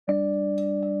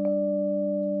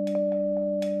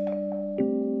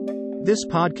This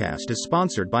podcast is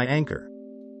sponsored by Anchor.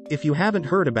 If you haven't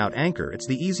heard about Anchor, it's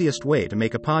the easiest way to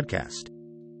make a podcast.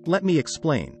 Let me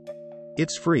explain.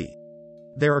 It's free.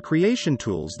 There are creation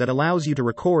tools that allows you to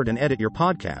record and edit your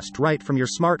podcast right from your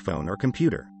smartphone or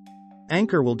computer.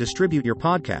 Anchor will distribute your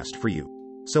podcast for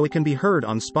you, so it can be heard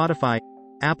on Spotify,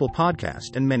 Apple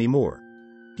Podcast, and many more.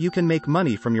 You can make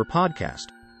money from your podcast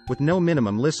with no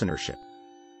minimum listenership.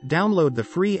 Download the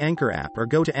free Anchor app or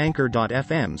go to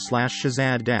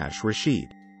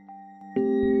anchor.fm/Shazad-Rashid.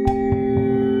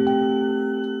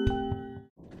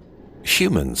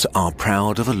 Humans are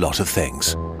proud of a lot of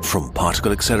things, from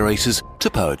particle accelerators to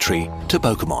poetry to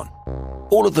Pokemon.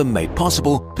 All of them made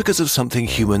possible because of something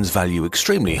humans value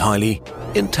extremely highly: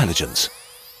 intelligence.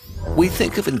 We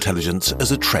think of intelligence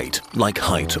as a trait like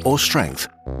height or strength,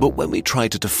 but when we try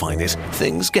to define it,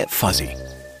 things get fuzzy.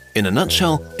 In a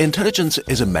nutshell, intelligence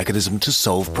is a mechanism to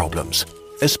solve problems,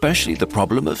 especially the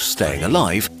problem of staying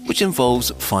alive, which involves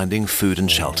finding food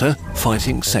and shelter,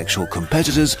 fighting sexual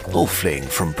competitors, or fleeing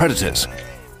from predators.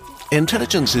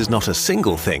 Intelligence is not a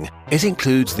single thing. It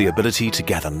includes the ability to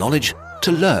gather knowledge,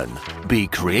 to learn, be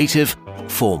creative,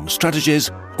 form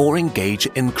strategies, or engage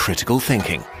in critical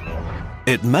thinking.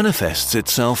 It manifests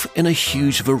itself in a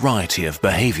huge variety of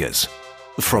behaviors,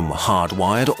 from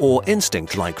hardwired or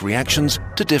instinct-like reactions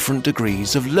to different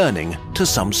degrees of learning to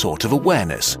some sort of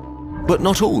awareness. But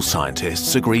not all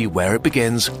scientists agree where it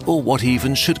begins or what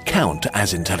even should count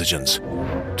as intelligence.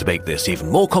 To make this even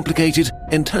more complicated,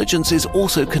 intelligence is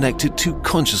also connected to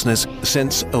consciousness,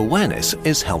 since awareness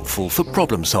is helpful for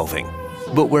problem solving.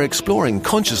 But we're exploring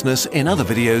consciousness in other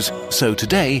videos, so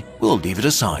today we'll leave it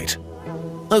aside.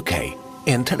 Okay,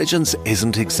 intelligence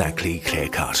isn't exactly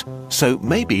clear-cut, so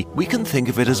maybe we can think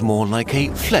of it as more like a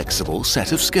flexible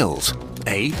set of skills,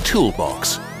 a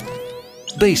toolbox.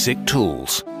 Basic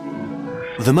tools.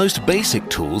 The most basic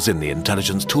tools in the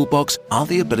intelligence toolbox are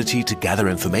the ability to gather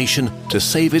information, to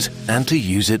save it, and to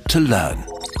use it to learn.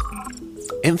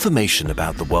 Information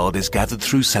about the world is gathered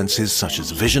through senses such as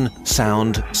vision,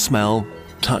 sound, smell,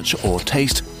 touch, or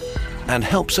taste, and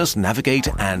helps us navigate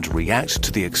and react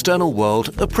to the external world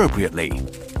appropriately.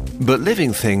 But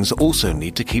living things also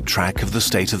need to keep track of the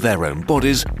state of their own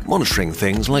bodies, monitoring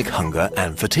things like hunger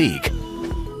and fatigue.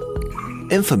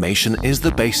 Information is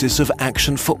the basis of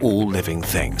action for all living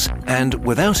things, and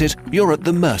without it, you're at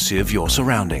the mercy of your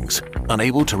surroundings,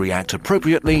 unable to react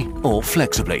appropriately or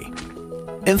flexibly.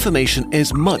 Information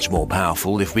is much more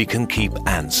powerful if we can keep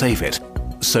and save it.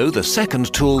 So the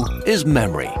second tool is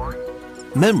memory.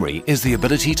 Memory is the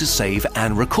ability to save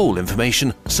and recall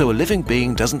information so a living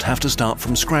being doesn't have to start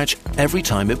from scratch every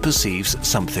time it perceives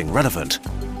something relevant.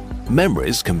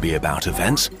 Memories can be about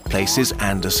events, places,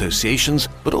 and associations,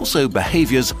 but also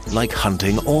behaviors like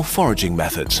hunting or foraging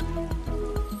methods.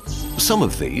 Some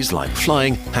of these, like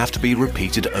flying, have to be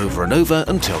repeated over and over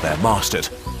until they're mastered.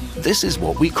 This is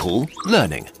what we call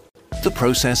learning, the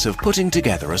process of putting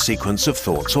together a sequence of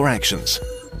thoughts or actions.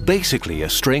 Basically a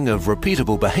string of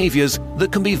repeatable behaviors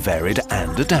that can be varied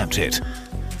and adapted.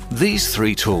 These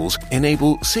three tools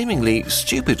enable seemingly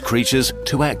stupid creatures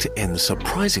to act in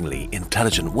surprisingly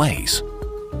intelligent ways.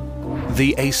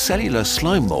 The acellular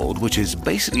slime mold, which is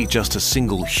basically just a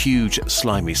single huge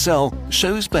slimy cell,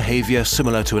 shows behavior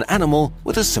similar to an animal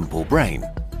with a simple brain.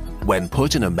 When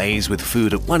put in a maze with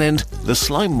food at one end, the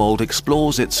slime mold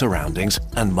explores its surroundings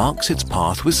and marks its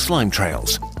path with slime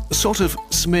trails, sort of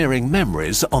smearing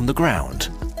memories on the ground.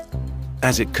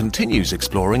 As it continues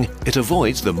exploring, it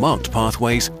avoids the marked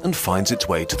pathways and finds its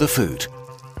way to the food.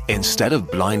 Instead of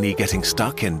blindly getting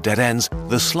stuck in dead ends,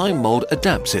 the slime mold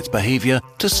adapts its behavior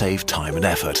to save time and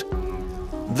effort.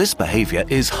 This behavior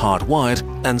is hardwired,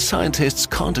 and scientists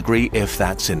can't agree if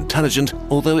that's intelligent,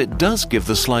 although it does give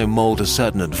the slime mold a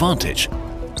certain advantage.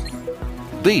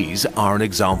 Bees are an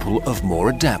example of more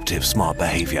adaptive smart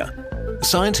behavior.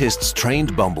 Scientists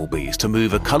trained bumblebees to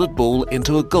move a colored ball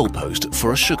into a goalpost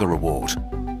for a sugar reward.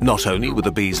 Not only were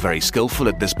the bees very skillful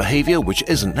at this behavior, which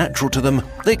isn't natural to them,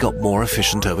 they got more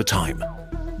efficient over time.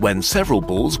 When several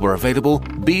balls were available,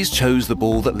 bees chose the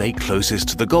ball that lay closest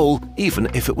to the goal, even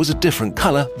if it was a different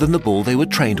color than the ball they were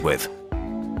trained with.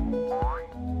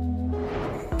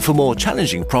 For more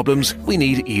challenging problems, we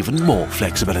need even more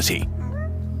flexibility.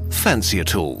 Fancier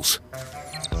tools.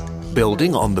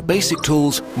 Building on the basic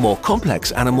tools, more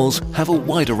complex animals have a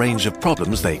wider range of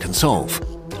problems they can solve.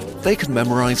 They can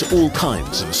memorize all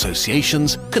kinds of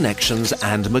associations, connections,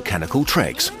 and mechanical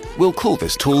tricks. We'll call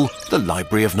this tool the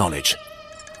Library of Knowledge.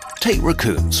 Take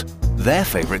raccoons. Their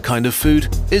favorite kind of food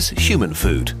is human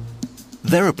food.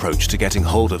 Their approach to getting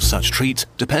hold of such treats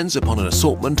depends upon an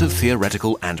assortment of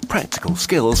theoretical and practical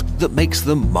skills that makes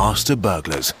them master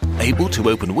burglars, able to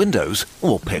open windows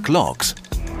or pick locks.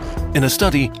 In a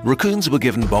study, raccoons were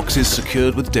given boxes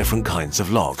secured with different kinds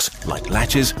of locks, like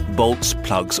latches, bolts,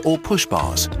 plugs, or push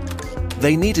bars.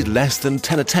 They needed less than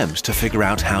 10 attempts to figure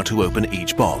out how to open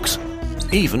each box,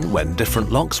 even when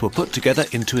different locks were put together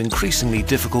into increasingly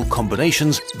difficult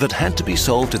combinations that had to be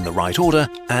solved in the right order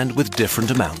and with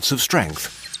different amounts of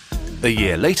strength. A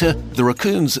year later, the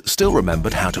raccoons still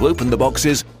remembered how to open the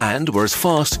boxes and were as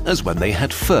fast as when they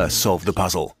had first solved the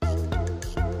puzzle.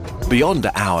 Beyond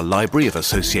our library of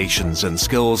associations and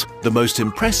skills, the most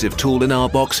impressive tool in our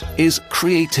box is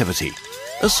creativity,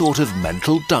 a sort of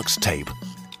mental duct tape.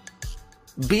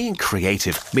 Being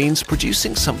creative means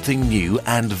producing something new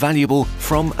and valuable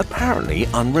from apparently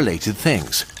unrelated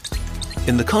things.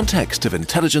 In the context of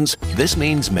intelligence, this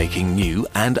means making new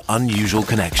and unusual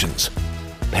connections,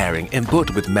 pairing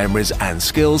input with memories and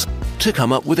skills to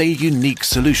come up with a unique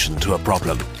solution to a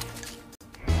problem.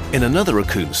 In another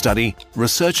raccoon study,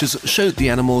 researchers showed the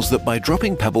animals that by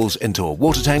dropping pebbles into a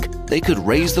water tank, they could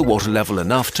raise the water level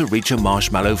enough to reach a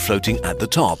marshmallow floating at the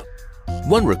top.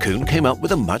 One raccoon came up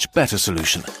with a much better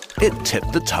solution. It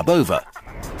tipped the tub over.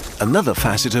 Another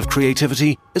facet of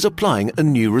creativity is applying a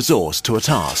new resource to a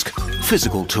task: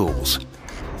 physical tools.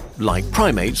 Like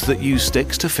primates that use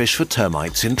sticks to fish for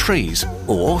termites in trees,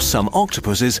 or some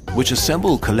octopuses which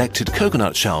assemble collected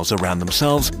coconut shells around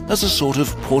themselves as a sort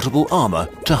of portable armor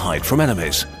to hide from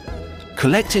enemies.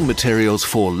 Collecting materials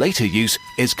for later use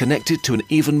is connected to an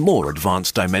even more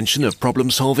advanced dimension of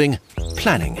problem solving: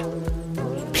 planning.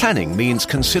 Planning means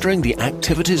considering the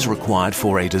activities required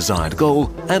for a desired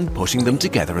goal and putting them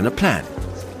together in a plan.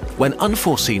 When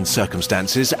unforeseen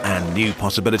circumstances and new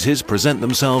possibilities present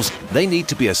themselves, they need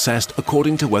to be assessed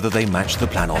according to whether they match the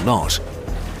plan or not.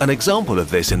 An example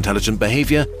of this intelligent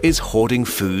behavior is hoarding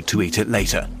food to eat it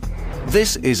later.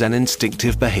 This is an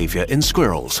instinctive behavior in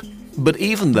squirrels. But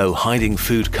even though hiding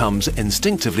food comes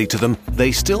instinctively to them,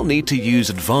 they still need to use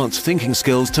advanced thinking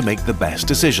skills to make the best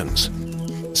decisions.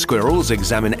 Squirrels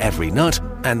examine every nut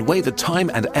and weigh the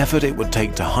time and effort it would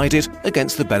take to hide it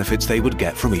against the benefits they would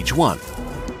get from each one.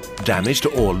 Damaged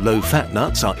or low-fat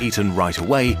nuts are eaten right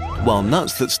away, while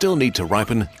nuts that still need to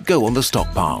ripen go on the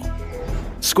stockpile.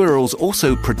 Squirrels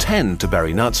also pretend to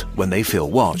bury nuts when they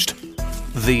feel watched.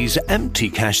 These empty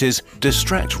caches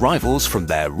distract rivals from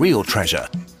their real treasure.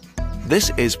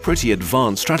 This is pretty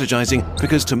advanced strategizing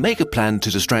because to make a plan to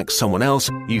distract someone else,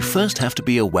 you first have to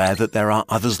be aware that there are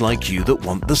others like you that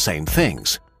want the same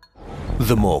things.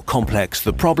 The more complex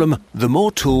the problem, the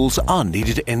more tools are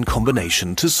needed in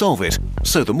combination to solve it.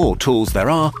 So the more tools there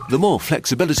are, the more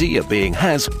flexibility a being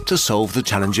has to solve the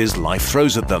challenges life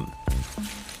throws at them.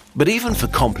 But even for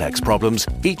complex problems,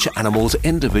 each animal's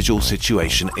individual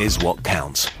situation is what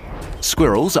counts.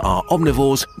 Squirrels are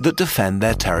omnivores that defend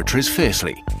their territories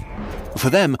fiercely. For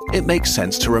them, it makes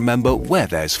sense to remember where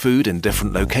there's food in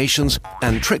different locations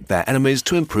and trick their enemies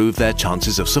to improve their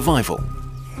chances of survival.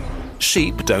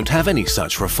 Sheep don't have any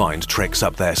such refined tricks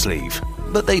up their sleeve,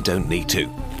 but they don't need to.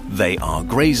 They are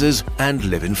grazers and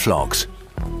live in flocks.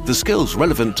 The skills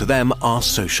relevant to them are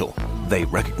social. They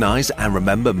recognize and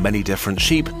remember many different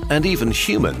sheep and even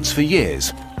humans for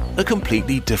years, a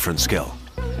completely different skill.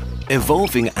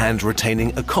 Evolving and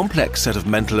retaining a complex set of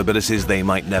mental abilities they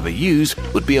might never use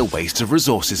would be a waste of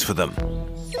resources for them.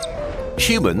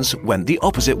 Humans went the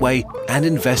opposite way and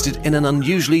invested in an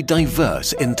unusually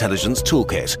diverse intelligence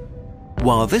toolkit.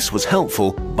 While this was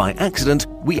helpful, by accident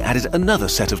we added another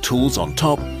set of tools on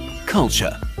top: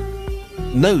 culture.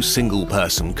 No single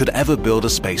person could ever build a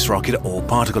space rocket or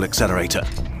particle accelerator.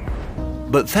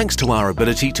 But thanks to our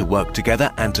ability to work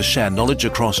together and to share knowledge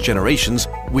across generations,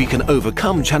 we can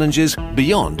overcome challenges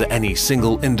beyond any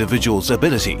single individual's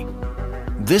ability.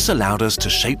 This allowed us to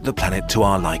shape the planet to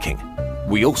our liking.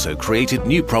 We also created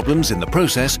new problems in the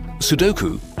process: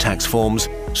 Sudoku, tax forms,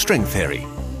 string theory,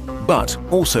 but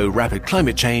also rapid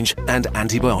climate change and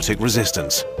antibiotic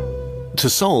resistance. To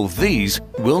solve these,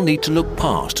 we'll need to look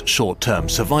past short-term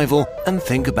survival and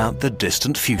think about the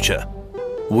distant future.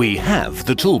 We have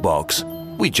the toolbox.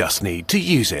 We just need to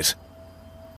use it.